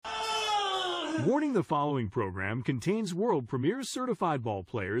Warning: the following program contains world premiere certified ball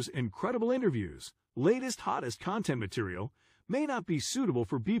players, incredible interviews, latest hottest content material, may not be suitable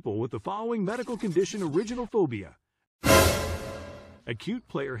for people with the following medical condition: original phobia, acute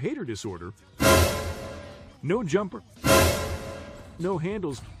player hater disorder, no jumper, no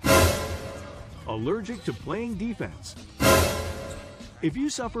handles, allergic to playing defense. If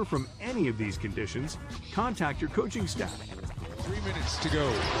you suffer from any of these conditions, contact your coaching staff. 3 minutes to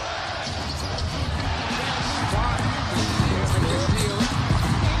go.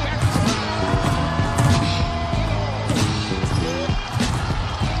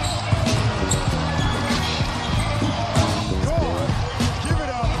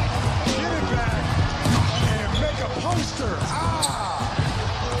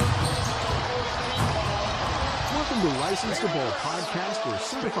 Welcome to Licensed to Ball podcast, where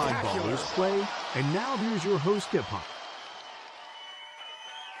certified ballers play. And now here's your host, Hip Hop.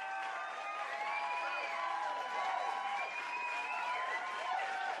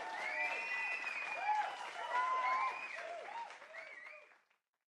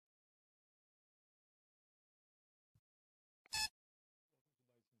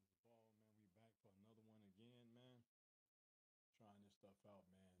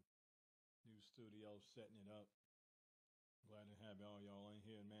 Studio, setting it up. Glad to have all y'all in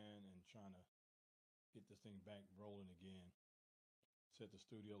here, man, and trying to get this thing back rolling again. Set the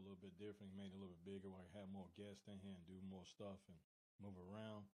studio a little bit different, made it a little bit bigger where I have more guests in here and do more stuff and move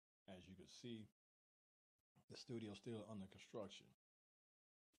around. As you can see, the studio's still under construction.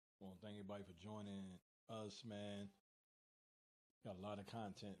 I want to thank everybody for joining us, man. Got a lot of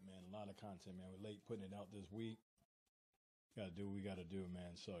content, man. We're late putting it out this week. Got to do what we got to do,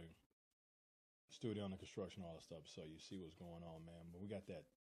 man. So studio under construction, all that stuff, so you see what's going on, man. But we got that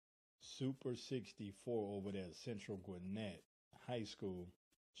Super 64 over there at Central Gwinnett High School.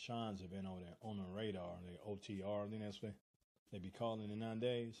 Sean's event over there on the radar, the OTR, I think that's what they be calling it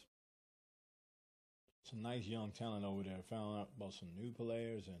nowadays. Some nice young talent over there. Found out about some new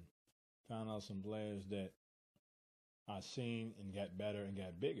players and found out some players that I seen and got better and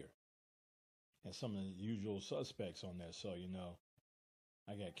got bigger. And some of the usual suspects on there, so you know.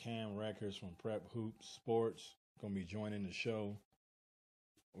 I got Cam Records from Prep Hoops Sports going to be joining the show.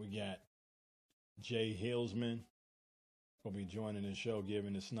 We got Jay Hillsman going to be joining the show,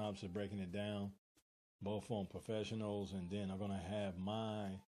 giving the synopsis, breaking it down. Both on professionals. And then I'm going to have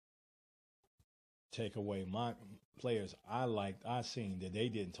my takeaway, my players I seen that they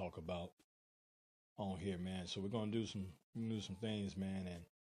didn't talk about on here, man. So we're going to do some things, man. And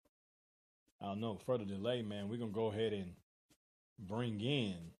I don't know, further delay, man, we're going to go ahead and bring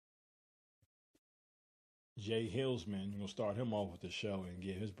in Jay Hillsman. We're gonna start him off with the show and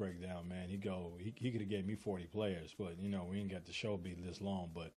get his breakdown, man. He could have gave me 40 players, but you know, we ain't got the show be this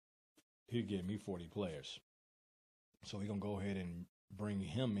long, but he'd give me 40 players. So we're gonna go ahead and bring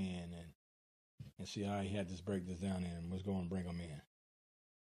him in and see how he had this break this down and let's go and bring him in.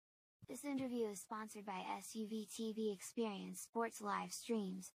 This interview is sponsored by SUV TV Experience Sports live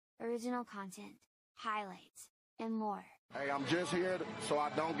streams, original content, highlights, and more. Hey, I'm just here so I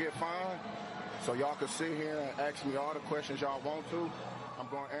don't get fined, so y'all can sit here and ask me all the questions y'all want to. I'm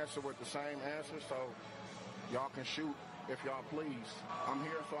going to answer with the same answer, so y'all can shoot if y'all please. I'm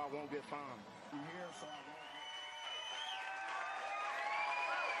here so I won't get fined. I'm here so I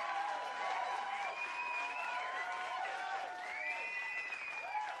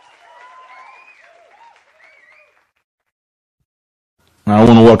won't I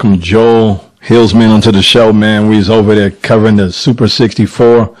want to welcome Joel Hillsman onto the show, man. We was over there covering the Super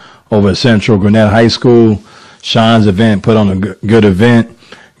 64 over at Central Gwinnett High School. Sean's event, put on a good event.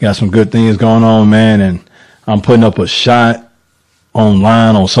 Got some good things going on, man. And I'm putting up a shot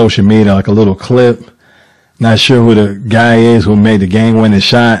online on social media, like a little clip. Not sure who the guy is who made the game-winning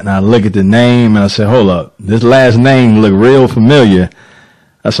shot. And I look at the name and I said, hold up, this last name look real familiar.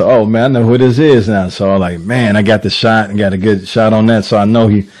 I said, oh, man, I know who this is now. So I'm like, man, I got the shot and got a good shot on that. So I know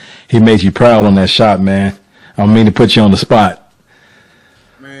he made you proud on that shot, man. I don't mean to put you on the spot.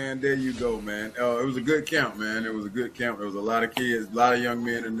 Man, there you go, man. It was a good count, man. It was a good count. There was a lot of kids, a lot of young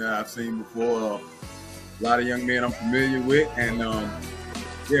men in there I've seen before. A lot of young men I'm familiar with. And,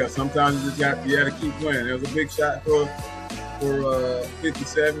 yeah, sometimes you got to keep playing. It was a big shot for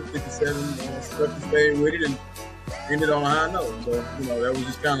 57, stuck to stay with it and ended on a high note. So, you know, that was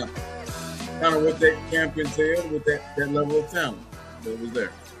just kind of what that camp entailed with that level of talent that was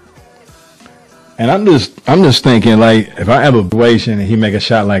there. And I'm just thinking, like, if I have a situation and he make a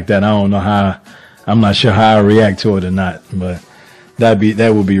shot like that, I'm not sure how I react to it or not. But that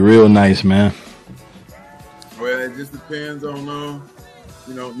would be real nice, man. Well, it just depends on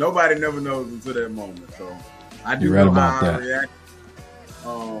You know, nobody never knows until that moment. So I do You're right know about how I that. react.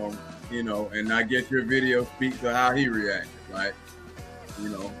 You know, and I guess your video speaks to how he reacted, right? You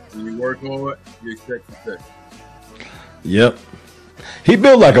know, when you work hard, you expect success. Yep. He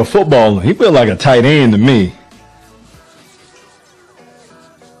built like a football. He built like a tight end to me.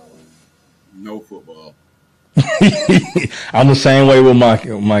 No football. I'm the same way with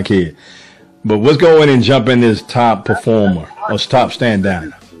my kid. But let's go in and jump in this top performer or top stand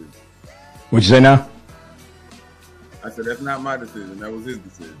down. What'd you say now? I said, that's not my decision. That was his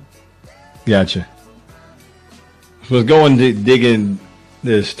decision. Gotcha. So let's go and dig in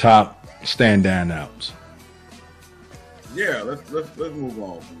this top stand down outs. Yeah, let's move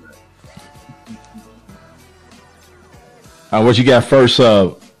on from that. What you got first?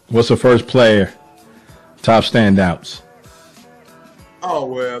 What's the first player? Top standouts. Oh,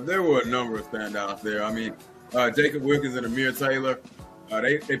 well, there were a number of standouts there. I mean, Jacob Wilkins and Amir Taylor,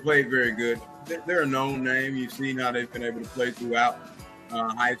 they played very good. They're a known name. You've seen how they've been able to play throughout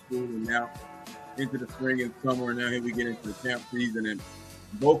high school and now into the spring and summer. And now here we get into the camp season. And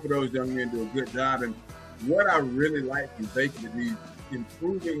both of those young men do a good job. And what I really like from Jacob is he's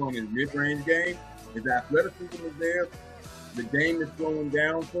improving on his mid-range game. His athleticism is there. The game is slowing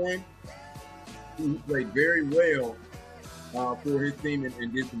down for him. He played very well for his team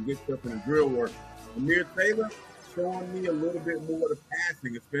and did some good stuff in the drill work. Amir Taylor showing me a little bit more of the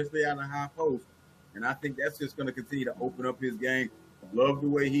passing, especially out of high post. And I think that's just going to continue to open up his game. Love the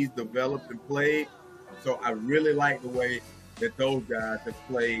way he's developed and played. So I really like the way that those guys have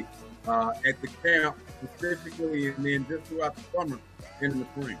played at the camp specifically and then just throughout the summer and in the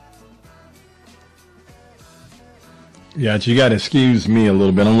spring. Yeah, you got to excuse me a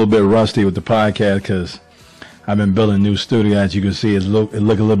little bit. I'm a little bit rusty with the podcast because I've been building a new studio. As you can see, it look a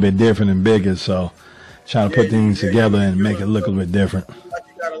little bit different and bigger. So trying to put things together and make it look a little bit different. Like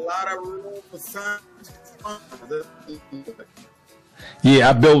you got a lot of room for science.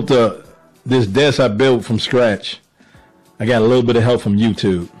 Yeah, I built this desk I built from scratch. I got a little bit of help from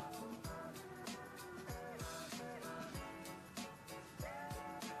YouTube.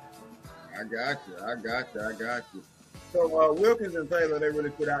 I got you. So Wilkins and Taylor, they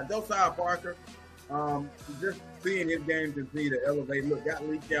really stood out. Josiah Parker, just seeing his game continue to elevate. Look, got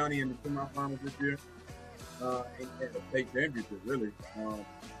Lee County in the semifinals this year. And the state championship, really.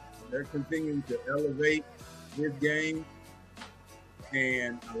 They're continuing to elevate his game.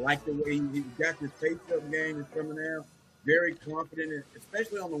 And I like the way he got this face-up game that's coming out. Very confident,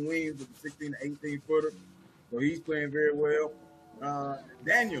 especially on the wings with the 16 to 18-footer. So he's playing very well.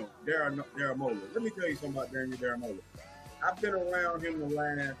 Daniel Daramola. Let me tell you something about Daniel Daramola. I've been around him the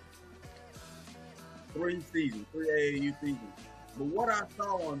last 3 AAU seasons. But what I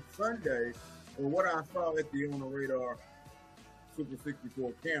saw on Sunday, or what I saw at the On the Radar Super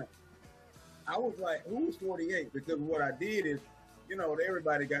 64 camp, I was like, who's 48? Because what I did is, you know,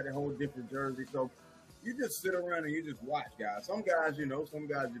 everybody got their whole different jersey. So you just sit around and you just watch guys. Some guys you know, some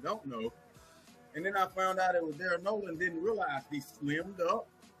guys you don't know. And then I found out it was Darren Nolan, didn't realize he slimmed up.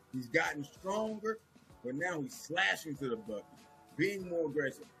 He's gotten stronger, but now he's slashing to the bucket, being more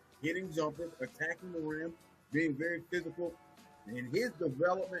aggressive, hitting jumpers, attacking the rim, being very physical. And his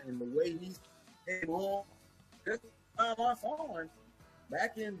development and the way he's came on, this time I saw him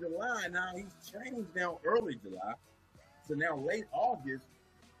back in July. Now he's changed now early July. So now late August,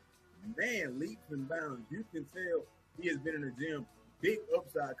 man, leaps and bounds. You can tell he has been in the gym. Big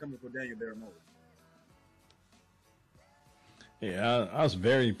upside coming for Daniel Daramola. Yeah, I was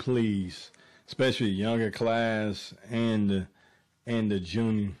very pleased, especially younger class and the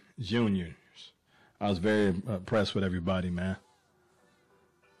juniors. I was very impressed with everybody, man.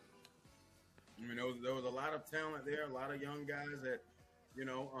 I mean, there was a lot of talent there, a lot of young guys that, you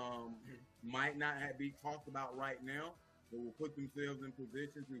know, might not be talked about right now, but will put themselves in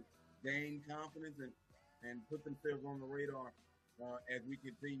position to gain confidence and put themselves on the radar as we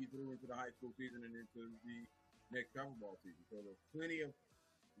continue through into the high school season and into the next cover ball season. So there's plenty of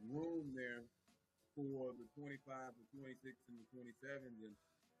room there for the 25, the 26, and the 27s. And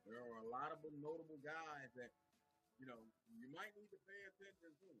there are a lot of notable guys that, you know, you might need to pay attention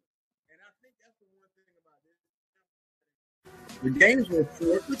to. And I think that's the one thing about this. The games were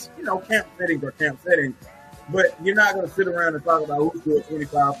short, which, you know, camp settings are camp settings. But you're not going to sit around and talk about who scored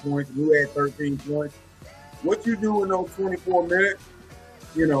 25 points and who had 13 points. What you do in those 24 minutes,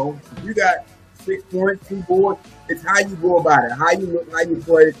 you know, if you got 6 points, 2 boards, it's how you go about it, how you look, how you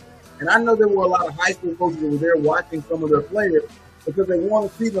play. And I know there were a lot of high school coaches that were there watching some of their players because they want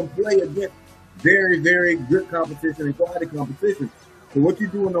to see them play against very, very good competition and quality competition. So what you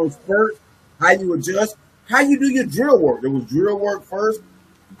do in those spurts, how you adjust, how you do your drill work. There was drill work first,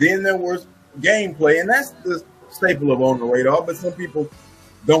 Then there was gameplay, and that's the staple of On the Radar. But some people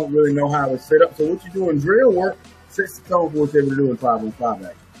don't really know how it's set up. So what you do in drill work sets the tone for what they were doing 5-on-5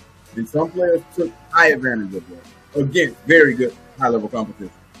 action. And some players took high advantage of that against very good high-level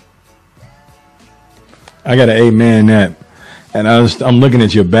competition. I got to amen that. And I'm looking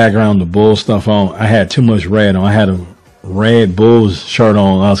at your background, the Bull stuff on. I had too much red on. I had a red Bulls shirt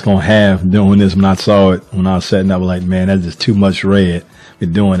on. I was going to have doing this when I saw it. When I was setting up, I was like, man, that's just too much red for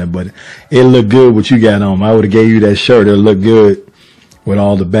doing it. But it looked good what you got on. I would have gave you that shirt. It looked good with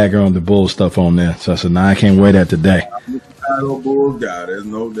all the background, the Bull stuff on there. So I said, nah, I can't wear that today. Chicago Bulls guy. There's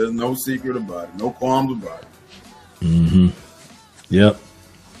no secret about it. No qualms about it. Mm-hmm. Yep.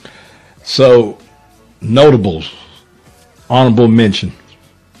 So, notables. Honorable mention.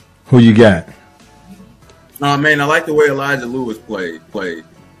 Who you got? Oh, man, I like the way Elijah Lewis played.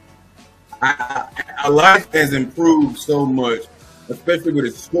 Elijah has improved so much, especially with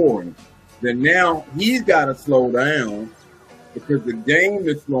his scoring, that now he's got to slow down because the game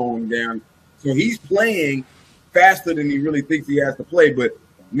is slowing down. So he's playing faster than he really thinks he has to play. But,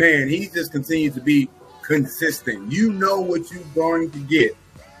 man, he's just continued to be consistent. You know what you're going to get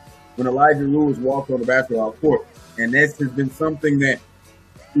when Elijah Lewis walks on the basketball court. And this has been something that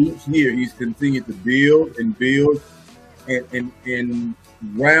each year he's continued to build and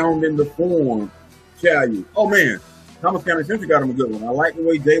round in the form. Tell you, oh man, Thomas County Central got him a good one. I like the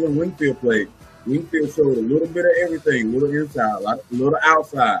way Jalen Wingfield played. Wingfield showed a little bit of everything, a little inside, a little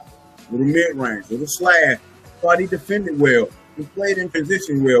outside, a little mid-range, a little slash. Thought he defended well. He played in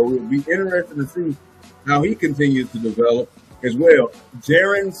transition well. It will be interesting to see how he continues to develop as well.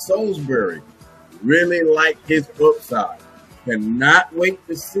 Jaron Salisbury. Really like his upside. Cannot wait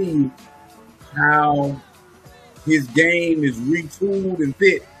to see how his game is retooled and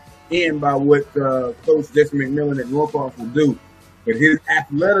fit in by what Coach Jesse McMillan at Norcross will do. But his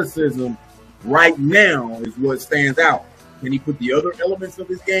athleticism right now is what stands out. Can he put the other elements of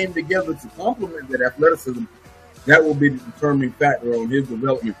his game together to complement that athleticism? That will be the determining factor on his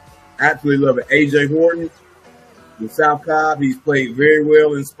development. Absolutely love it. A.J. Horton with South Cobb, he's played very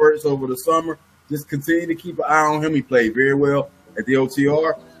well in spurts over the summer. Just continue to keep an eye on him. He played very well at the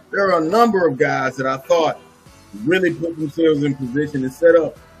OTR. There are a number of guys that I thought really put themselves in position and set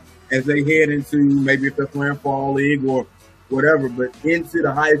up as they head into, maybe if they're playing fall league or whatever, but into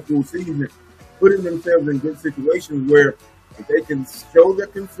the high school season, putting themselves in good situations where if they can show their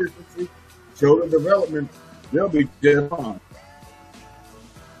consistency, show their development, they'll be just fine.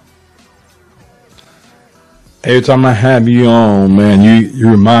 Every time I have you on, man, you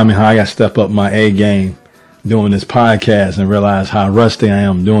remind me how I got to step up my A game doing this podcast and realize how rusty I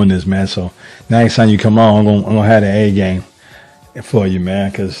am doing this, man. So next time you come on, I'm gonna have the A game for you,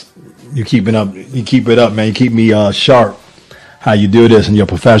 man, because you keep it up, man. You keep me sharp. How you do this and your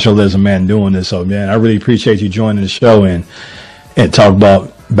professionalism, man, doing this. So, man, I really appreciate you joining the show and talk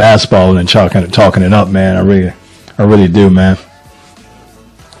about basketball and talking it up, man. I really do, man.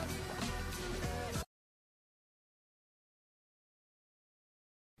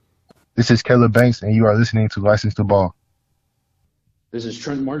 This is Caleb Banks, and you are listening to License to Ball. This is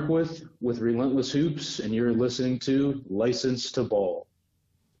Trent Marquith with Relentless Hoops, and you're listening to License to Ball.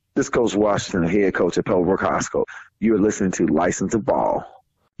 This is Coach Washington, head coach at Pebblebrook High School. You're listening to License to Ball.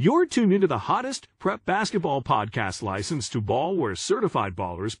 You're tuned into the hottest prep basketball podcast, License to Ball, where certified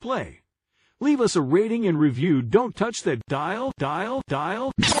ballers play. Leave us a rating and review. Don't touch the dial.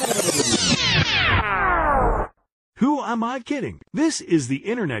 Who am I kidding? This is the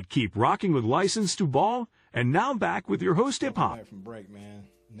internet. Keep rocking with License to Ball. And now back with your host, Hip Hop. Back from break, man.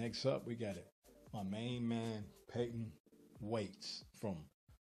 Next up, we got it. My main man, Peyton Waits from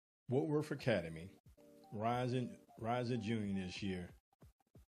Woodworth Academy, rising junior this year.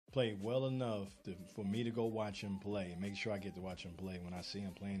 Played well enough for me to go watch him play. Make sure I get to watch him play. When I see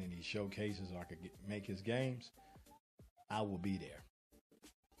him playing in these showcases or I could make his games, I will be there.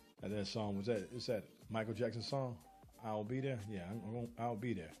 And that song is that Michael Jackson song? I'll be there. Yeah, I'll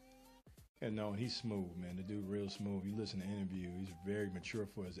be there. And no, he's smooth, man. The dude real smooth. You listen to the interview, he's very mature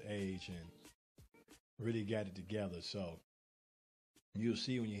for his age and really got it together. So you'll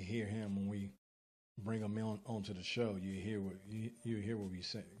see when you hear him, when we bring him onto the show, you hear what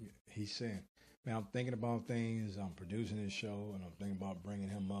he's saying. Man, I'm thinking about things. I'm producing this show, and I'm thinking about bringing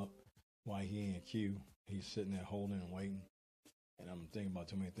him up while he in queue. He's sitting there holding and waiting. And I'm thinking about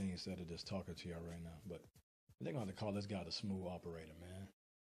too many things instead of just talking to y'all right now. But they're going to call this guy the smooth operator, man.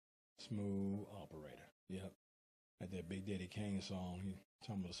 Smooth operator. Yep. Like that Big Daddy Kane song. He's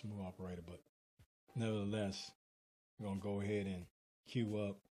talking about a smooth operator. But nevertheless, we're going to go ahead and queue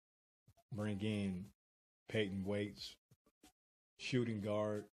up, bring in Peyton Waits, shooting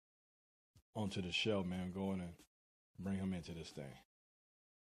guard onto the show, man. Go in and bring him into this thing.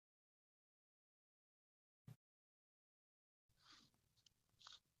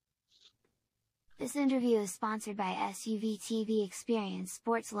 This interview is sponsored by SUV TV Experience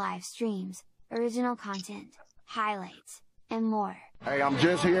Sports live streams, original content, highlights, and more. Hey, I'm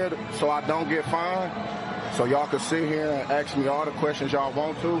just here so I don't get fined, so y'all can sit here and ask me all the questions y'all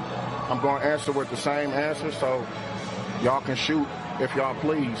want to. I'm going to answer with the same answer, so y'all can shoot if y'all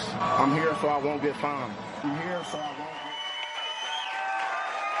please. I'm here so I won't get fined. I'm here so I won't get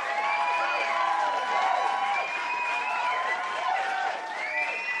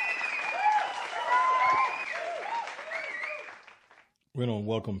We're going to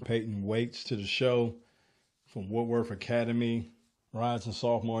welcome Peyton Waits to the show from Woodworth Academy, rising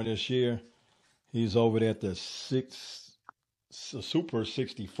sophomore this year. He's over there at the Super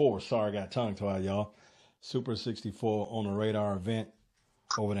 64. Sorry, I got tongue-tied, y'all. Super 64 on the radar event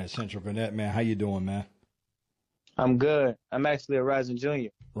over at Central Gwinnett. Man, how you doing, man? I'm good. I'm actually a rising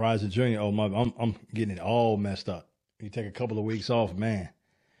junior. Rising junior. Oh, my, I'm getting it all messed up. You take a couple of weeks off, man.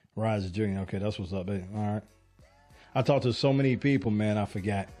 Rising junior. Okay, that's what's up, baby. All right. I talked to so many people, man, I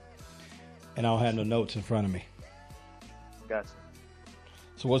forgot. And I don't have no notes in front of me. Gotcha.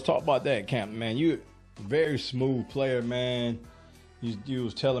 So let's talk about that, Camp. Man, you a very smooth player, man. You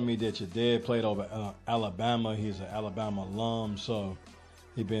was telling me that your dad played over Alabama. He's an Alabama alum, so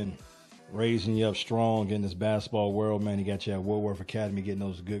he been raising you up strong in this basketball world, man. He got you at Woodworth Academy getting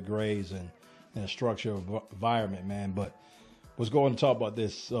those good grades and a structured environment, man. But let's go and talk about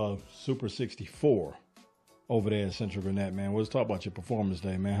this Super 64 over there at Central Gwinnett, man. Let's talk about your performance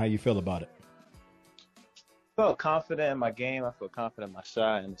today, man. How you feel about it? I felt confident in my game. I felt confident in my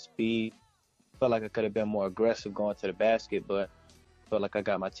shot and the speed. I felt like I could have been more aggressive going to the basket, but I felt like I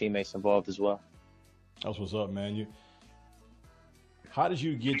got my teammates involved as well. That's what's up, man. How did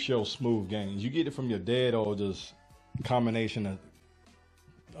you get your smooth game? Did you get it from your dad or just a combination of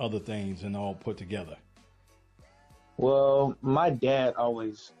other things and all put together? Well, my dad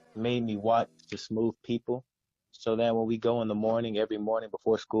always made me watch the smooth people. So then when we go in the morning, every morning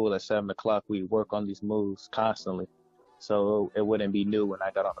before school at 7 o'clock, we work on these moves constantly. So it wouldn't be new when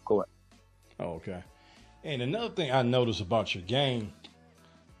I got on the court. Oh, okay. And another thing I noticed about your game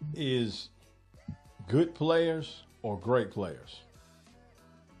is good players or great players.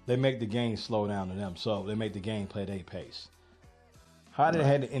 They make the game slow down to them. So they make the game play at their pace. How did it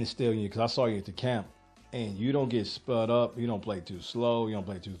have to instill in you? Because I saw you at the camp. And you don't get sped up. You don't play too slow. You don't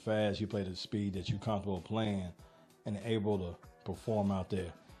play too fast. You play the speed that you're comfortable playing and able to perform out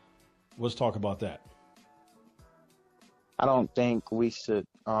there. Let's talk about that. I don't think we should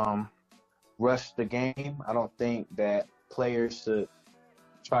rush the game. I don't think that players should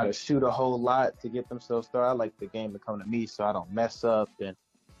try to shoot a whole lot to get themselves started. I like the game to come to me so I don't mess up, and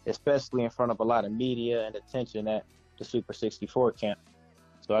especially in front of a lot of media and attention at the Super 64 camp.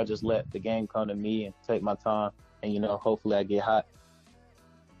 So I just let the game come to me and take my time, and, hopefully I get hot.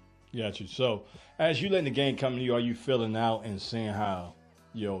 Got you. So as you letting the game come to you, are you filling out and seeing how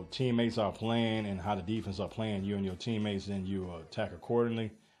your teammates are playing and how the defense are playing you and your teammates, and you attack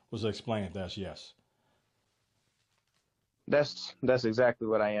accordingly? Let's explain if that's yes. That's exactly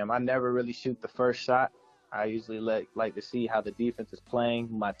what I am. I never really shoot the first shot. I usually like to see how the defense is playing,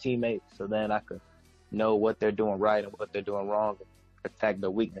 my teammates, so then I could know what they're doing right and what they're doing wrong and attack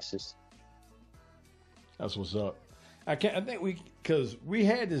their weaknesses. That's what's up. I think because we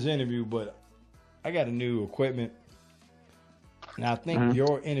had this interview, but I got a new equipment. And I think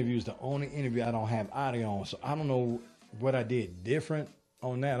your interview is the only interview I don't have audio on. So I don't know what I did different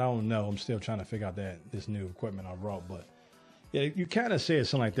on that. I don't know. I'm still trying to figure out this new equipment I brought. But yeah, you kind of said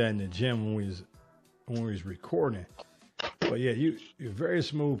something like that in the gym when we was recording. But yeah, you're a very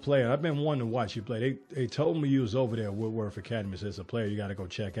smooth player. I've been wanting to watch you play. They told me you was over there at Woodworth Academy. So as a player, you got to go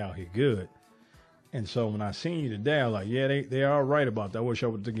check out. He's good. And so when I seen you today, I was like, yeah, they are right about that. I wish I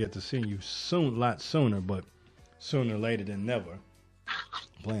would get to see you soon, a lot sooner, but sooner later than never.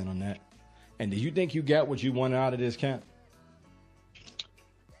 Plan on that. And do you think you got what you wanted out of this camp?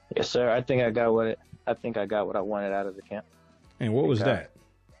 Yes, sir. I think I got what I wanted out of the camp. And what was that?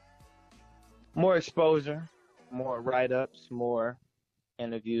 More exposure, more write-ups, more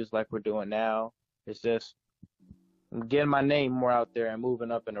interviews like we're doing now. It's just getting my name more out there and moving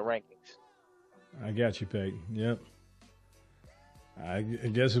up in the rankings. I got you, Peyton. Yep. I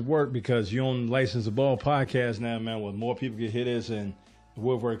guess it worked because you're on License to Ball podcast now, man, where more people can hear this and the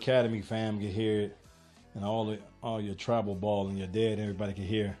Woodworth Academy fam can hear it, and all your tribal ball and your dad, everybody can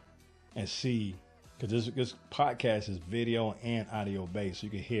hear and see. Because this podcast is video and audio based. So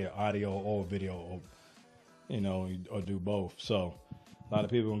you can hear audio or video or do both. So a lot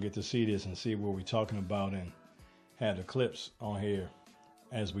of people gonna get to see this and see what we're talking about and have the clips on here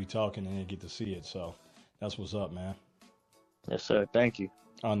as we talking and they get to see it. So that's what's up, man. Yes, sir. Thank you.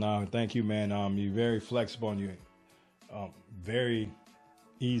 Oh no, thank you, man. You're very flexible and you very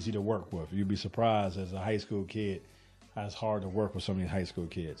easy to work with. You'd be surprised as a high school kid how it's hard to work with some of these high school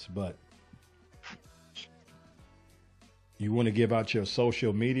kids. But you want to give out your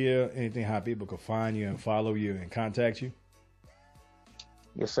social media, anything how people can find you and follow you and contact you?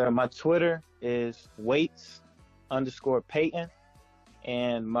 Yes, sir. My Twitter is weights_Peyton,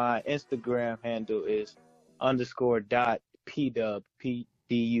 and my Instagram handle is _.pdub,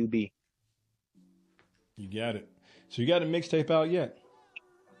 PDUB. You got it. So you got a mixtape out yet?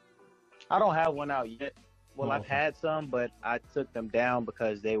 I don't have one out yet. Well, Oh, I've okay. had some, but I took them down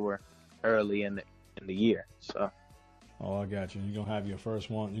because they were early in the year. So Oh, I got you. You're going to have your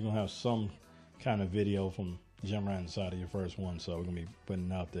first one. You're going to have some kind of video from Jim Ryan inside of your first one. So we're going to be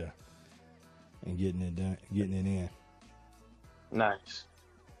putting it out there and getting it done, getting it in. nice.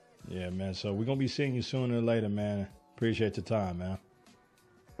 Yeah, man. So we're going to be seeing you sooner or later, man. Appreciate the time, man.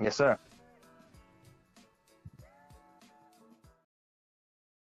 Yes, sir.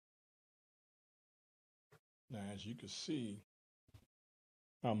 Now, as you can see,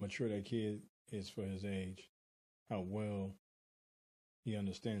 how mature that kid is for his age, how well he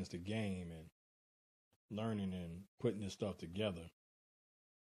understands the game and learning and putting this stuff together.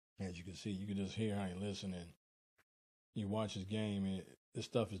 As you can see, you can just hear how he listen and you watch his game. And this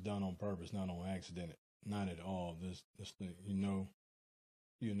stuff is done on purpose, not on accident, not at all. This thing, you know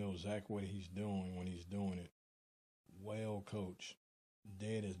exactly what he's doing when he's doing it. Well coached.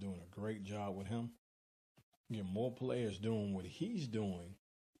 Dad is doing a great job with him. Get more players doing what he's doing,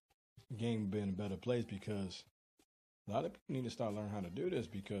 the game will be in a better place because a lot of people need to start learning how to do this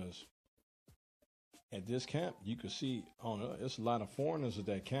because at this camp, you could see, there's a lot of foreigners at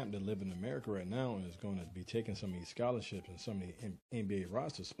that camp that live in America right now and is going to be taking some of these scholarships and some of the NBA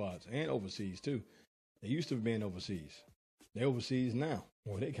roster spots and overseas too. They used to be overseas. They're overseas now,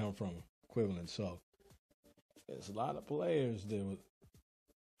 where they come from, equivalent. So there's a lot of players that are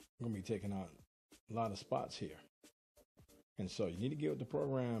going to be taking out a lot of spots here. And so you need to get with the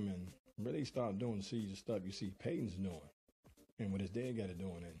program and really start doing the stuff you see Peyton's doing and what his dad got it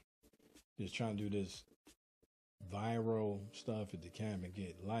doing and just trying to do this viral stuff at the camp and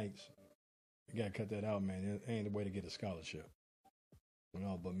get likes. You got to cut that out, man. It ain't the way to get a scholarship. But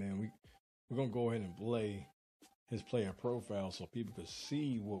man, we're going to go ahead and play his player profile so people could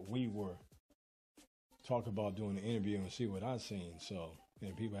see what we were talking about doing the interview and see what I seen. So,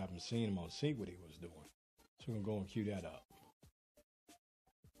 and people haven't seen him or see what he was doing. So we're going to go and cue that up.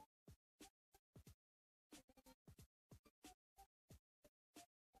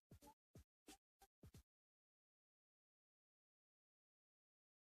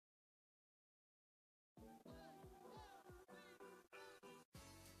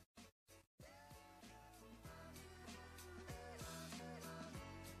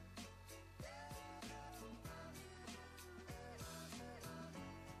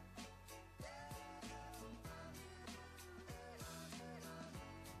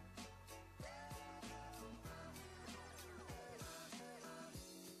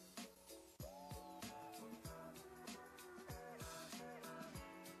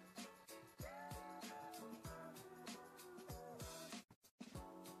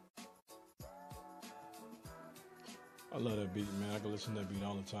 I love that beat, man. I can listen to that beat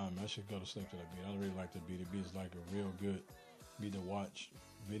all the time. I should go to sleep to that beat. I really like that beat. The beat is like a real good beat to watch.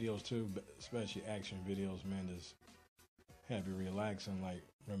 Videos too, but especially action videos, man, just have you relaxing, like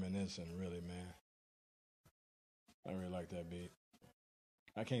reminiscing, really, man. I really like that beat.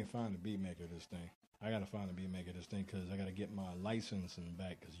 I can't find the beat maker of this thing. I gotta find the beat maker of this thing because I gotta get my licensing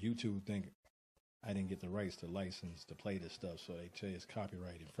back because YouTube think I didn't get the rights to license to play this stuff, so they say it's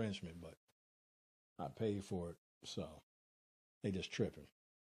copyright infringement, but I paid for it. So they just tripping.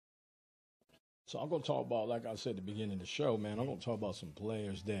 So I'm going to talk about, like I said at the beginning of the show, man, I'm going to talk about some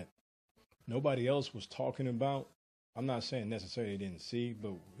players that nobody else was talking about. I'm not saying necessarily they didn't see,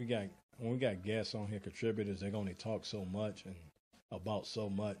 but when we got guests on here, contributors, they're going to talk so much and about so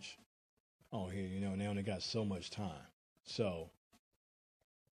much on here, and they only got so much time. So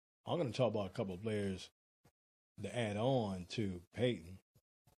I'm going to talk about a couple of players to add on to Peyton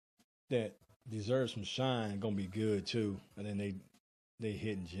that deserve some shine, gonna be good too. And then they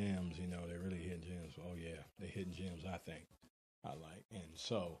hitting gems, they're really hitting gems. Oh yeah, they hitting gems, I think. I like. And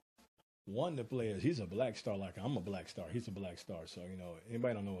so one of the players, he's a black star, like I'm a black star. He's a black star. So,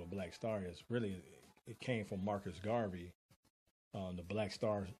 anybody don't know what a black star is, really it came from Marcus Garvey, the black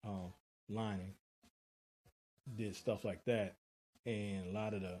star lining. did stuff like that, and a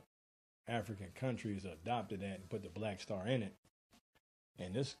lot of the African countries adopted that and put the black star in it.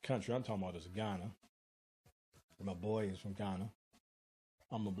 And this country I'm talking about is Ghana. My boy is from Ghana.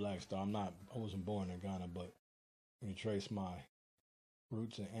 I'm a black star. I wasn't born in Ghana, but when you trace my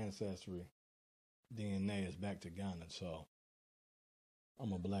roots and ancestry, DNA is back to Ghana. So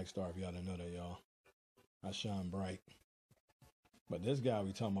I'm a black star if y'all didn't know that, y'all. I shine bright. But this guy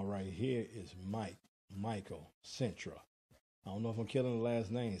we talking about right here is Michael Centra. I don't know if I'm killing the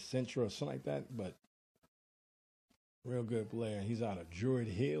last name, Centra or something like that, but real good player. He's out of Druid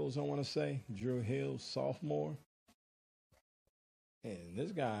Hills, I want to say. Druid Hills, sophomore. And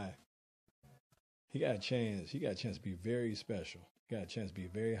this guy, he got a chance to be very special. He got a chance to be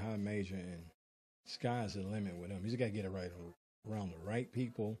very high major, and sky's the limit with him. He's got to get it right around the right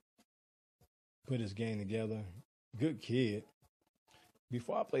people, put his game together. Good kid.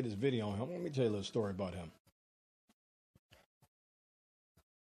 Before I play this video on him, let me tell you a little story about him.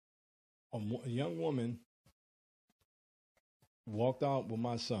 A young woman walked out with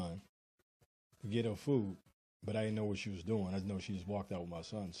my son to get her food, but I didn't know what she was doing. I didn't know she just walked out with my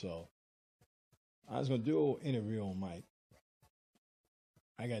son. So I was going to do an interview on Mike.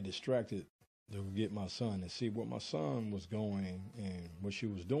 I got distracted to get my son and see what my son was going and what she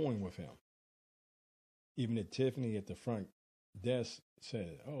was doing with him. Even at Tiffany at the front desk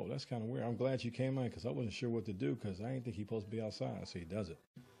said, "Oh, that's kind of weird. I'm glad you came in because I wasn't sure what to do because I didn't think he's supposed to be outside." So he does it.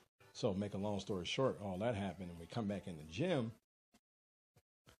 So make a long story short, all that happened, and we come back in the gym,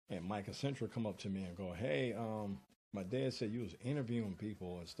 and Mike Centra come up to me and go, "Hey, my dad said you was interviewing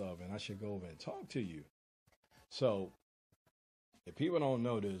people and stuff, and I should go over and talk to you." So if people don't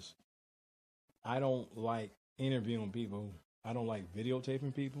know this, I don't like interviewing people. I don't like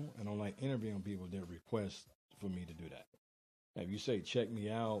videotaping people. I don't like interviewing people that request for me to do that. If you say, check me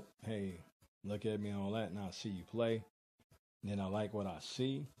out, hey, look at me and all that, and I'll see you play, then I like what I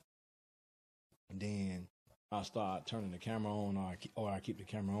see, then I'll start turning the camera on, or I keep the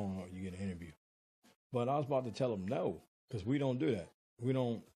camera on, or you get an interview. But I was about to tell them no, because we don't do that. We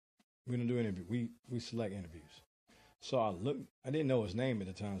don't do interviews. We select interviews. So I didn't know his name at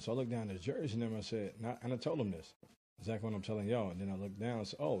the time, so I looked down at his jersey and I said, and I told him this, exactly what I'm telling y'all. And then I looked down and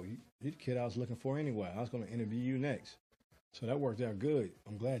said, "Oh, you're the kid I was looking for anyway. I was going to interview you next." So that worked out good.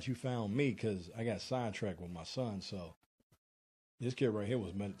 I'm glad you found me because I got sidetracked with my son. So this kid right here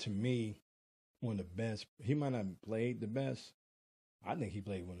was, to me, one of the best. He might not have played the best. I think he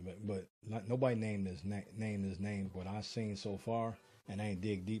played one of the best, but nobody named his name what I've seen so far, and I ain't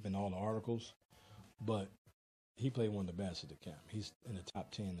dig deep in all the articles. But he played one of the best at the camp. He's in the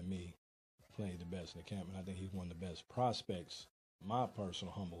top 10 to me, played the best in the camp, and I think he's one of the best prospects, my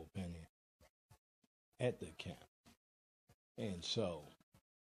personal humble opinion, at the camp. And so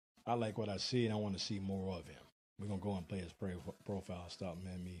I like what I see, and I want to see more of him. We're going to go and play his profile. Stop,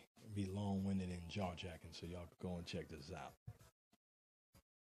 man, be long-winded and jaw-jacking, so y'all can go and check this out.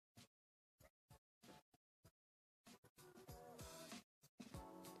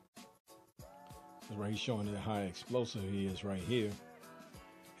 Right, he's showing you how explosive he is right here.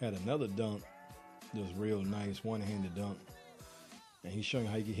 Had another dunk, just real nice one-handed dunk. And he's showing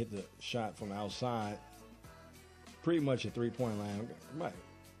how you can hit the shot from outside, pretty much a three-point line, about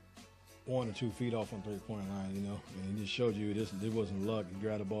 1 or 2 feet off on three-point line, you know. And he just showed you this wasn't luck. He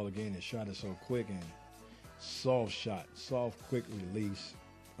grabbed the ball again and shot it so quick, and soft shot, soft, quick release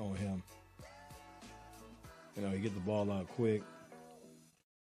on him. You know, he get the ball out quick,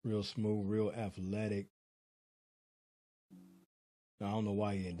 real smooth, real athletic. Now, I don't know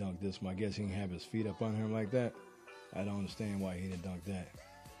why he didn't dunk this one. I guess he didn't have his feet up on him like that. I don't understand why he didn't dunk that.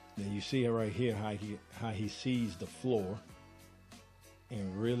 Then you see it right here, how he sees the floor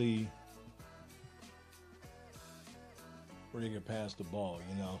and really get past the ball,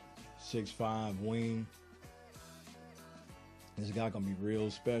 you know. 6'5" wing. This guy gonna be real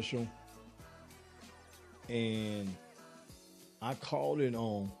special. And I called it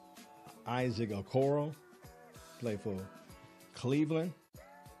on Isaac Okoro, play for Cleveland.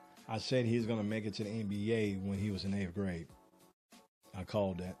 I said he's going to make it to the NBA when he was in 8th grade. I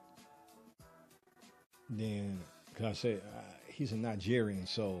called that. Then, because I said he's a Nigerian,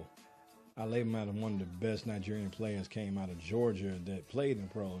 so I labeled him as one of the best Nigerian players came out of Georgia that played in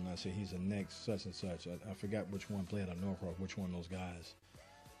pro. And I said he's the next such and such. I forgot which one played at Norfolk, which one of those guys.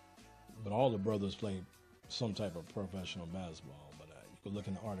 But all the brothers played some type of professional basketball. But you can look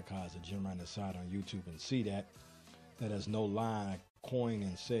in the archives of Jim Ryan side on YouTube and see that there's no lie. Coined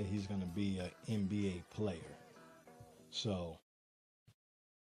and said he's going to be an NBA player. So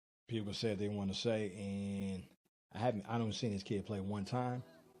people said they want to say, and I don't seen this kid play one time.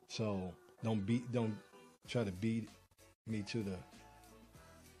 So don't try to beat me to the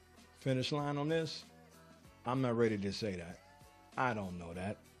finish line on this, I'm not ready to say that. I don't know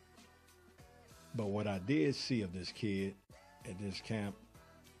that. But what I did see of this kid at this camp,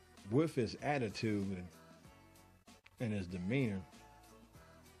 with his attitude and his demeanor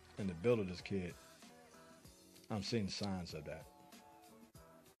and the build of this kid, I'm seeing signs of that.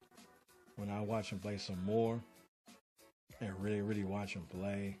 When I watch him play some more and really, really watch him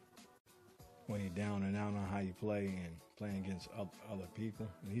play, when he's down and out on how you play and playing against other people,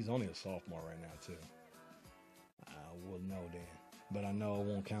 and he's only a sophomore right now too, I will know then. But I know it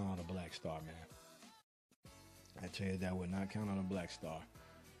won't count on a Black Star, man. I tell you, that would not count on a Black Star.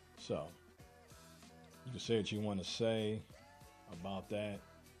 So, you can say what you want to say about that,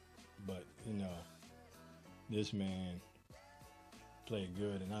 but, you know, this man played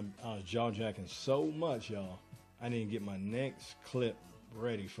good, and I was jaw-jacking so much, y'all, I didn't get my next clip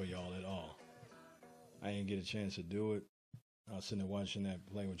ready for y'all at all. I didn't get a chance to do it. I was sitting there watching that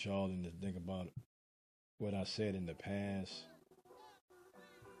play with y'all and to think about what I said in the past.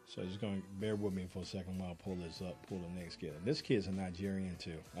 So just going to bear with me for a second while I pull this up, pull the next kid. And this kid's a Nigerian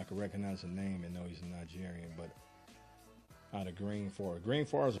too. I can recognize the name and know he's a Nigerian, but out of Green Forest. Green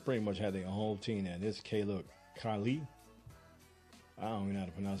Forest pretty much had their whole team there. This Caleb Kali. I don't even know how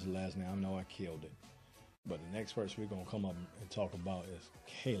to pronounce his last name. I know I killed it. But the next person we're going to come up and talk about is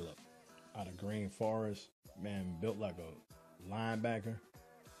Caleb out of Green Forest. Man, built like a linebacker.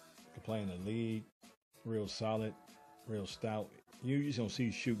 Could play in the league. Real solid, real stout. You usually don't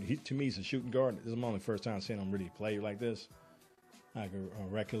see shooting. To me, he's a shooting guard. This is my only first time seeing him really play like this. I can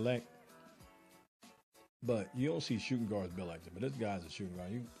recollect. But you don't see shooting guards built like this. But this guy's a shooting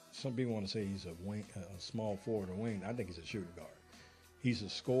guard. Some people want to say he's a wing, a small forward or wing. I think he's a shooting guard. He's a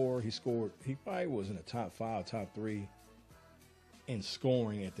scorer. He probably was in the top 5, top 3 in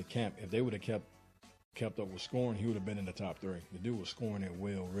scoring at the camp. If they would have kept up with scoring, he would have been in the top 3. The dude was scoring at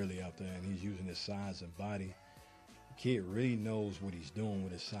will really out there, and he's using his size and body. The kid really knows what he's doing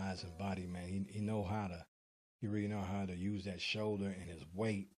with his size and body, man. He really know how to use that shoulder and his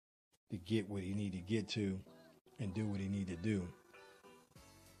weight to get what he need to get to and do what he need to do.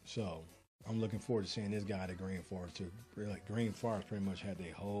 So I'm looking forward to seeing this guy at Green Forest too. Like Green Forest pretty much had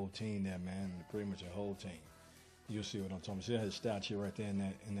their whole team there, man. Pretty much a whole team. You'll see what I'm talking about. See his statue right there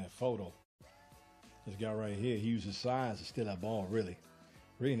in that photo. This guy right here, he used his size to steal that ball, really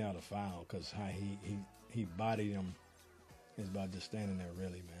not a foul, because how he bodied him. He's about just standing there,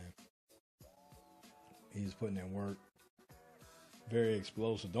 really, man. He's putting in work. Very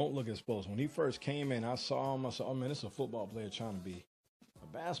explosive. Don't look explosive. When he first came in, I saw him. I said, oh man, this is a football player trying to be a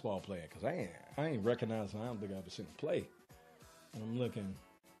basketball player, because I ain't recognizing. I don't think I've ever seen him play. And I'm looking.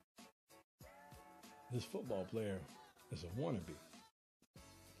 This football player is a wannabe.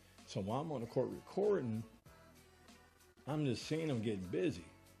 So while I'm on the court recording, I'm just seeing him getting busy.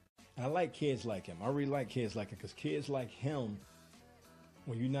 I like kids like him. I really like kids like him, because kids like him,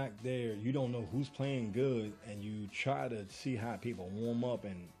 when you're not there, you don't know who's playing good, and you try to see how people warm up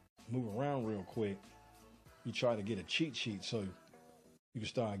and move around real quick. You try to get a cheat sheet so you can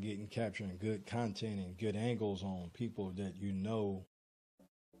start capturing good content and good angles on people that you know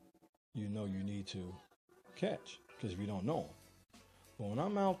you need to catch, because if you don't know them. But when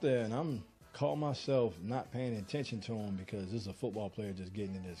I'm out there and I'm call myself not paying attention to him because this is a football player just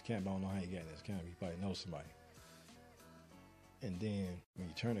getting in this camp. I don't know how he got in this camp. He probably knows somebody. And then when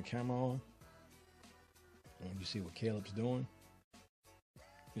you turn the camera on, and you see what Caleb's doing,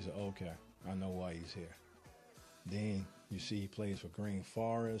 you say, okay, I know why he's here. Then you see he plays for Green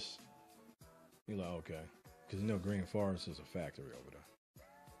Forest. You're like, okay. Because you know Green Forest is a factory over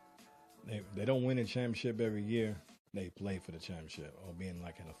there. They don't win a championship every year. They play for the championship or being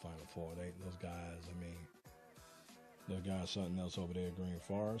like in the Final Four. Those guys something else over there at Green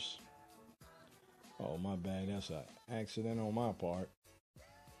Forest. Oh, my bad. That's an accident on my part.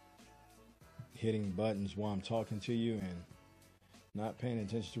 Hitting buttons while I'm talking to you and not paying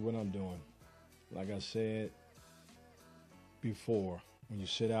attention to what I'm doing. Like I said before, when you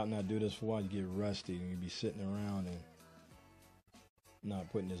sit out and not do this for a while, you get rusty and you be sitting around and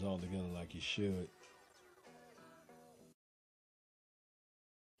not putting this all together like you should.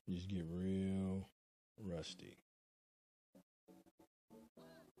 You just get real rusty.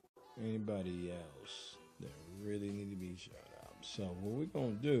 Anybody else that really need to be shut up? So what we're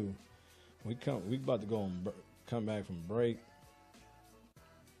gonna do? We about to go and come back from break.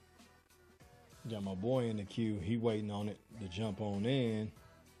 Got my boy in the queue. He waiting on it to jump on in.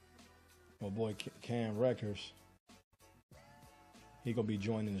 My boy Cam Records. He gonna be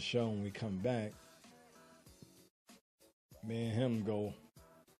joining the show when we come back. Me and him go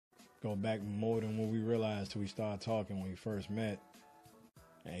go back more than when we realized till we started talking when we first met.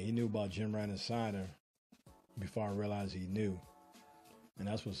 And he knew about Jim Rat Insider before I realized he knew. And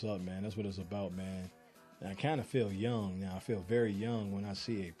that's what's up, man. That's what it's about, man. And I kind of feel young now. I feel very young when I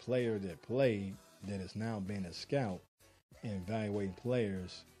see a player that played that is now being a scout and evaluating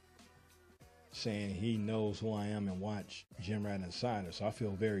players, saying he knows who I am and watch Jim Rat Insider. So I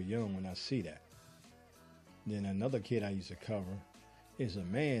feel very young when I see that. Then another kid I used to cover is a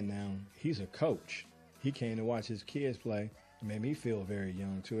man now. He's a coach. He came to watch his kids play and made me feel very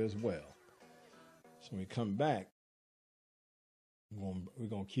young too as well. So when we come back, we're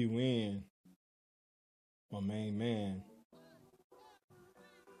going to cue in my main man,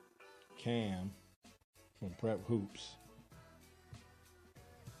 Cam from Prep Hoops.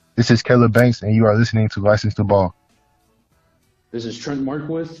 This is Caleb Banks, and you are listening to License to Ball. This is Trent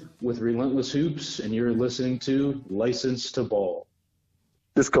Markwith with Relentless Hoops, and you're listening to License to Ball.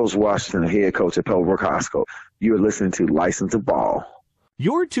 This is Coach Washington, head coach at Pebblebrook High School. You are listening to License to Ball.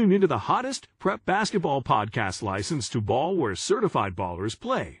 You're tuned into the hottest prep basketball podcast, License to Ball, where certified ballers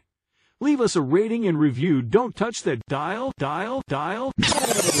play. Leave us a rating and review. Don't touch the dial.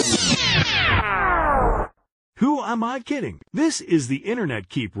 Who am I kidding? This is the internet.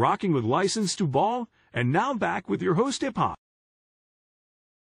 Keep rocking with License to Ball. And now back with your host, Hip Hop.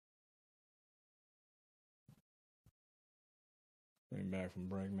 Bring back from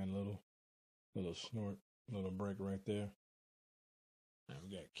break, man. Little snort, little break right there. And we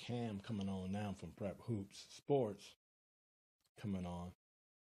got Cam coming on now from Prep Hoops Sports coming on.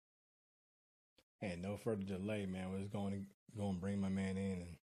 And no further delay, man. We're just going to bring my man in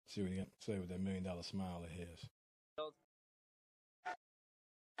and see what he got to say with that $1 million smile of his.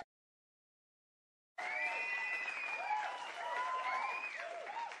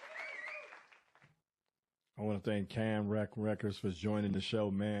 I want to thank Cam Records for joining the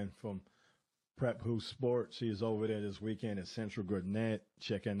show, man, from Prep Hoops Sports. He is over there this weekend at Central Gwinnett,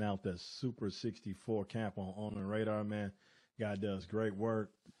 checking out the Super 64 camp on the radar, man. Guy does great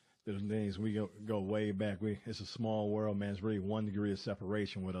work. There's things we go way back. It's a small world, man. It's really 1 degree of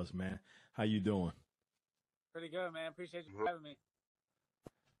separation with us, man. How you doing? Pretty good, man. Appreciate you having me.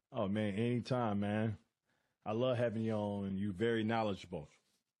 Oh, man, anytime, man. I love having you on, and you're very knowledgeable.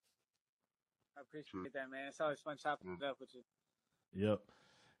 I appreciate that, man. It's always fun chopping it up with you. Yep.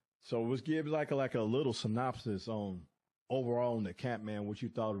 So let's give like a little synopsis on overall in the camp, man, what you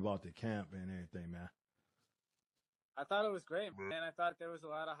thought about the camp and everything, man. I thought it was great, man. I thought there was a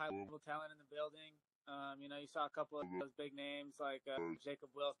lot of high-level talent in the building. You saw a couple of those big names like Jacob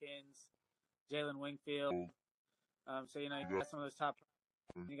Wilkins, Jalen Wingfield. You got some of those top.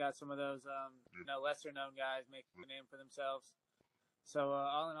 You got some of those, lesser-known guys making a name for themselves. So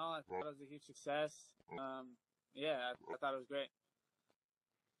all in all, I thought it was a huge success. I thought it was great.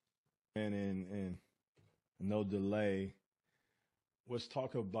 And no delay, let's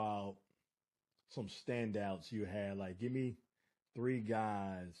talk about some standouts you had. Like, give me 3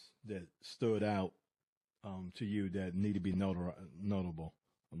 guys that stood out to you that need to be notable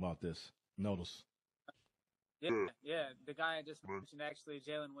about this. Notice. Yeah. The guy I just mentioned, actually,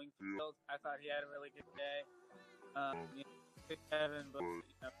 Jalen Wingfield. I thought he had a really good day. 6'7", but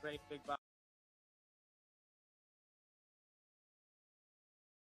great big body.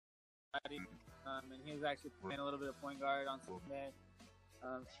 And he was actually playing a little bit of point guard on Sunday.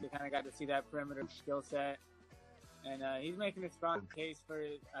 We kind of got to see that perimeter skill set, and he's making a strong case for,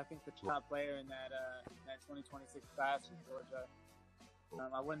 I think, the top player in that 2026 class from Georgia.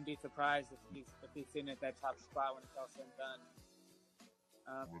 I wouldn't be surprised if he's sitting at that top spot when it's all said and done.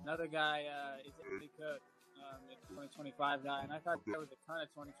 Another guy is Eddie Cook, the 2025 guy, and I thought there was a ton of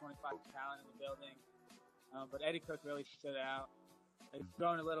 2025 talent in the building, but Eddie Cook really stood out. He's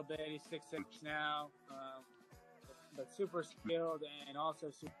grown a little bit. He's 6'6" now, but super skilled and also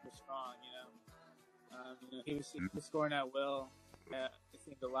super strong. He was scoring at will. It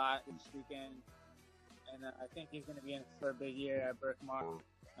seemed a lot this weekend, and I think he's going to be in for a big year at Berkmar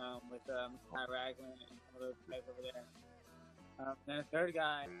with Ty Ragland and some of those guys over there. Then a third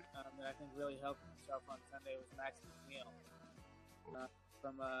guy that I think really helped himself on Sunday was Max McNeil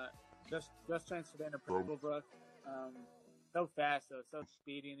from just transferred into Pebblebrook. So fast, though, so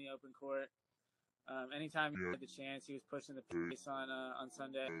speedy in the open court. Anytime he had the chance, he was pushing the pace on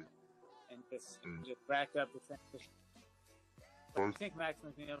Sunday and just racked up the transition. I think Max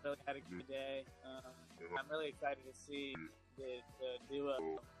McNeil really had a good day. I'm really excited to see the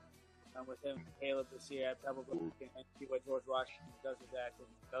duo with him and Caleb this year at Pebblebrook and see what George Washington does with that.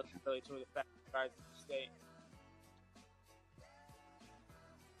 Those are really two of the fastest guys in the state.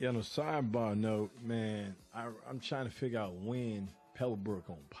 Yeah, on a sidebar note, man, I'm trying to figure out when Pebblebrook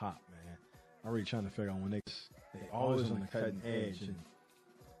gonna pop, man. I'm really trying to figure out when they always on the cutting edge. And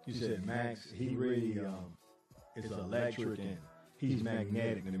you said Max, he really is electric and he's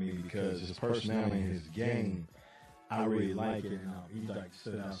magnetic to me because his personality and his game, I really like it. And he like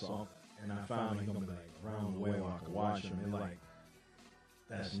stood out so, and I found he's gonna be like round the way where I can watch him. And like,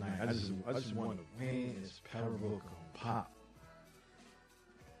 that's nice. I just want to win. It's Pebblebrook gonna pop.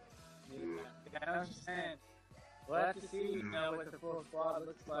 Yeah, I understand. We'll have to see, what the full squad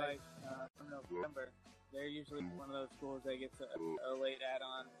looks like from November. They're usually one of those schools that gets a late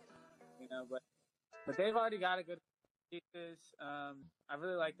add-on, but they've already got a good pieces. I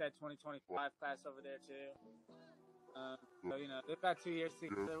really like that 2025 class over there too. So they've got 2 years to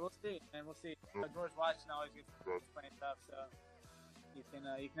so we'll see, and we'll see. George Washington always gets playing tough, so you can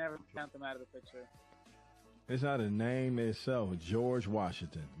never count them out of the picture. It's not a name itself, George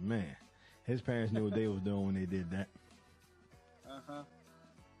Washington. Man, his parents knew what they was doing when they did that.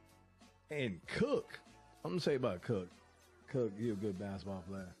 And Cook, I'm gonna say about Cook. Cook, you're a good basketball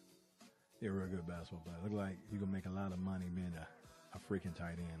player. You're a real good basketball player. Look like you're gonna make a lot of money being a freaking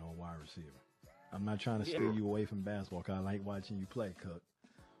tight end or wide receiver. I'm not trying to steer you away from basketball because I like watching you play, Cook.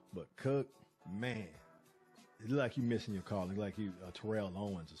 But Cook, man, it look like you missing your call. It look like you Terrell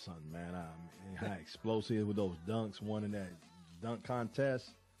Owens or something, man. How explosive with those dunks, won in that dunk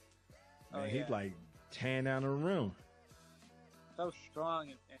contest. Man, he's like tearing down the rim. So strong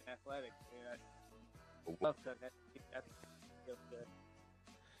and athletic. Love Cook. That's good.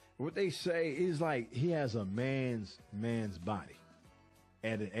 What they say is like he has a man's body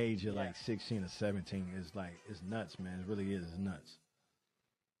at an age of like 16 or 17. It's like, it's nuts, man. It really is. It's nuts.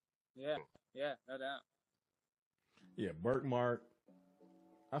 Yeah, no doubt. Yeah, Burkmark.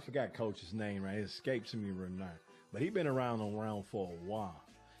 I forgot coach's name, right? It escapes me right now. But he's been around for a while.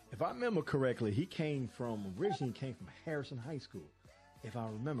 If I remember correctly, he originally came from Harrison High School. If I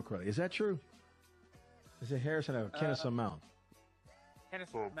remember correctly. Is that true? Is it Harrison or Kennesaw Mountain?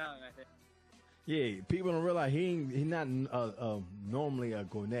 Kennesaw Mountain, I think. Yeah, people don't realize he's not normally a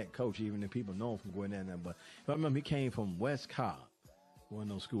Gwinnett coach, even if people know him from Gwinnett. But if I remember, he came from West Cobb, one of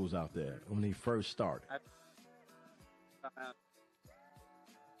those schools out there, when he first started.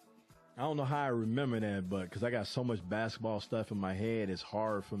 I don't know how I remember that, but because I got so much basketball stuff in my head, it's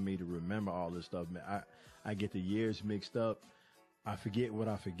hard for me to remember all this stuff. Man, I get the years mixed up. I forget what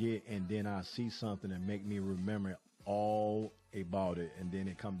I forget, and then I see something and make me remember all about it, and then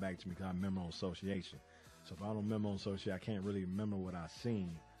it come back to me because I remember on association. So if I don't remember on association, I can't really remember what I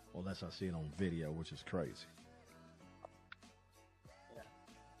seen unless I see it on video, which is crazy. Yeah.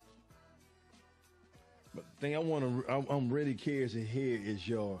 But the thing I'm really curious to hear is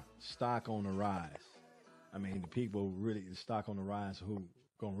your stock on the rise. I mean, the people really stock on the rise who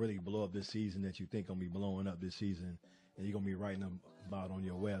gonna really blow up this season that you think gonna be blowing up this season, and you're gonna be writing about on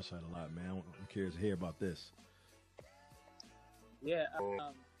your website a lot, man. I'm curious to hear about this. Yeah,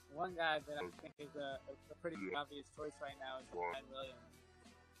 one guy that I think is a pretty obvious choice right now is Ryan Williams.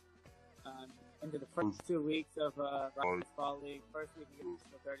 Into the first 2 weeks of Rockets Fall League, first week he goes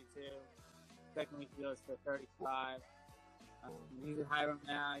to 32, second week he goes to 35. He's at Hiram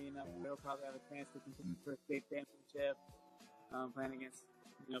now, he'll probably have a chance to continue for a state championship,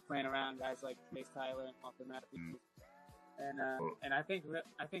 playing around guys like Chase Tyler and Walker Matthews. And I think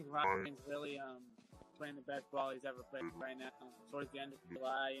Ryan's really playing the best ball he's ever played right now. Towards the end of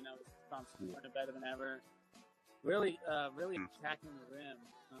July, his pump's playing better than ever. Really attacking the rim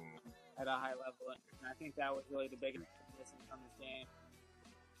at a high level, and I think that was really the biggest missing from this game.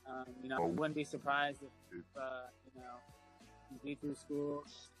 I wouldn't be surprised if D2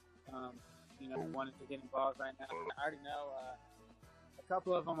 schools, wanted to get involved right now. I already know a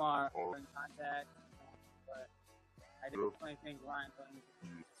couple of them are in contact, but I definitely think Ryan Williams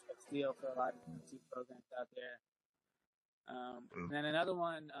is a steal for a lot of D2 programs out there. And then another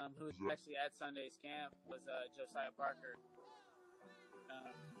one who was actually at Sunday's camp was Josiah Parker.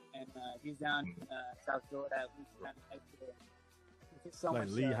 And he's down in South Florida at Lee County High School. So like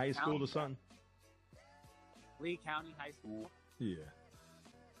much, Lee High School talent. or something? Lee County High School. Yeah.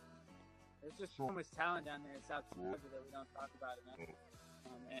 There's just so much talent down there in South Florida that we don't talk about enough.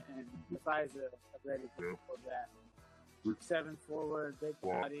 And Josiah's a great example of that. 7 forward, big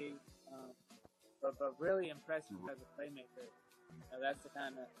body, but really impressive as a playmaker. That's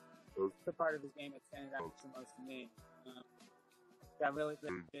the part of his game that stands out the most to me. Got really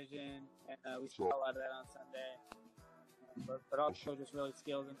good vision, and we saw a lot of that on Sunday. But also just really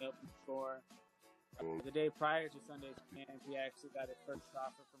skilled in the open score. The day prior to Sunday's camp, he actually got his first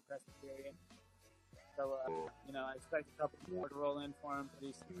offer from Presbyterian. So, I expect a couple more to roll in for him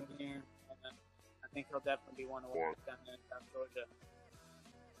pretty soon here. And I think he'll definitely be one to watch down there in South Georgia.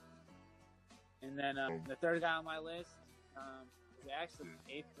 And then the third guy on my list is actually an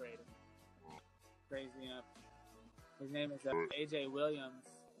 8th grader. Crazy enough. His name is AJ Williams.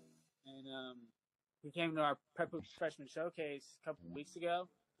 And he came to our prep freshman showcase a couple of weeks ago.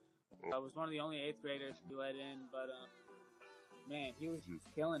 I was one of the only 8th graders we let in, but man, he was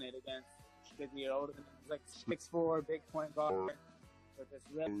just killing it against kids a year older than him. He was like 6'4", big point guard, but just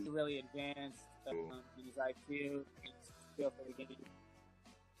really, really advanced in his IQ, and his feel for the game.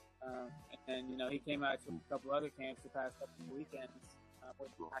 And you know, he came out to a couple other camps the past couple of weekends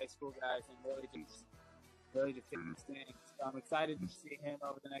with high school guys, and really just hit the stands. So I'm excited to see him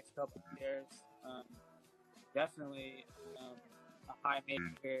over the next couple of years. Definitely a high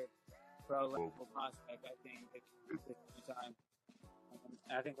major pro level prospect, I think, at this time.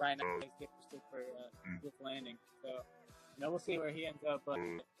 I think right now he's interested for Cliff Landing. So, you know, we'll see where he ends up, but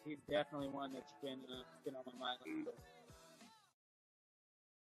he's definitely one that's been on my mind.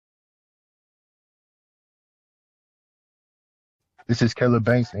 This is Caleb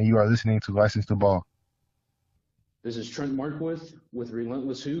Banks, and you are listening to License to Ball. This is Trent Markwith with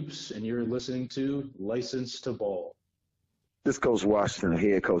Relentless Hoops, and you're listening to License to Ball. This is Coach Washington,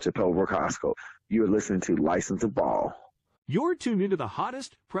 head coach at Pembroke High School. You are listening to License to Ball. You're tuned into the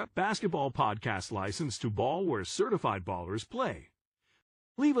hottest prep basketball podcast, License to Ball, where certified ballers play.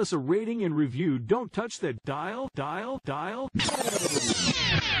 Leave us a rating and review. Don't touch that dial.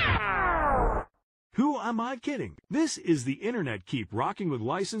 Who am I kidding? This is the Internet. Keep rocking with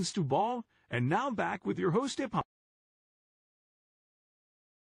License to Ball. And now back with your host, Hip Hop.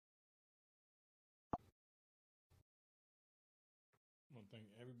 I want to thank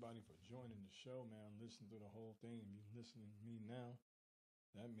everybody for joining the show, man. Listen to the whole thing. If you're listening to me now,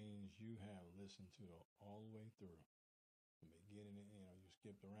 that means you have listened to it all the way through, from beginning to end, or you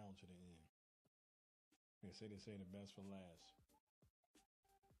skipped around to the end. They say the best for last.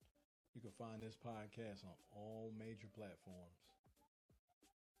 You can find this podcast on all major platforms.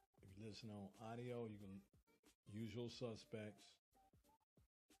 If you listen on audio, you can Usual Suspects,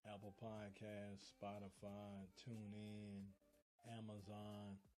 Apple Podcasts, Spotify, TuneIn,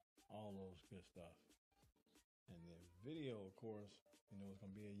 Amazon, all those good stuff. And the video, of course, you know, it's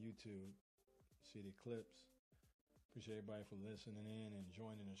going to be on YouTube. See the clips. Appreciate everybody for listening in and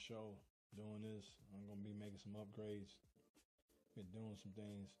joining the show, doing this. I'm going to be making some upgrades. Been doing some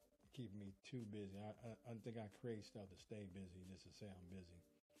things, keeping me too busy. I think I create stuff to stay busy, just to say I'm busy.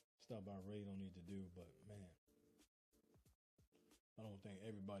 Stuff I really don't need to do, but man, I don't thank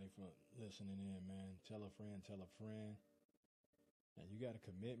everybody for listening in, man. Tell a friend. And you got a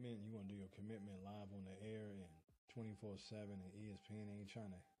commitment, you want to do your commitment live on the air and 24/7, and ESPN ain't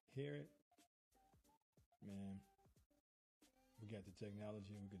trying to hear it, man. We got the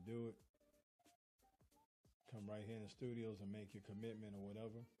technology, we could do it. Come right here in the studios and make your commitment or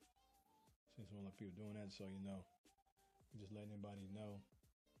whatever. Since a lot of people doing that, so you know, just letting anybody know.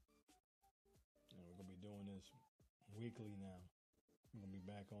 And we're gonna be doing this weekly now. We're gonna be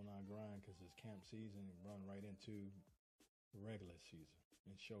back on our grind because it's camp season and run right into regular season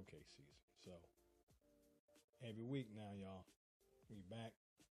and showcase season. So every week now, y'all, we're back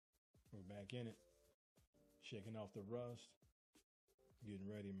in it, shaking off the rust, getting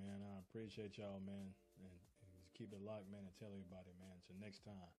ready, man. I appreciate y'all, man, and just keep it locked, man, and tell everybody, man. Until next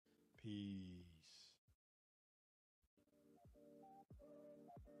time, peace.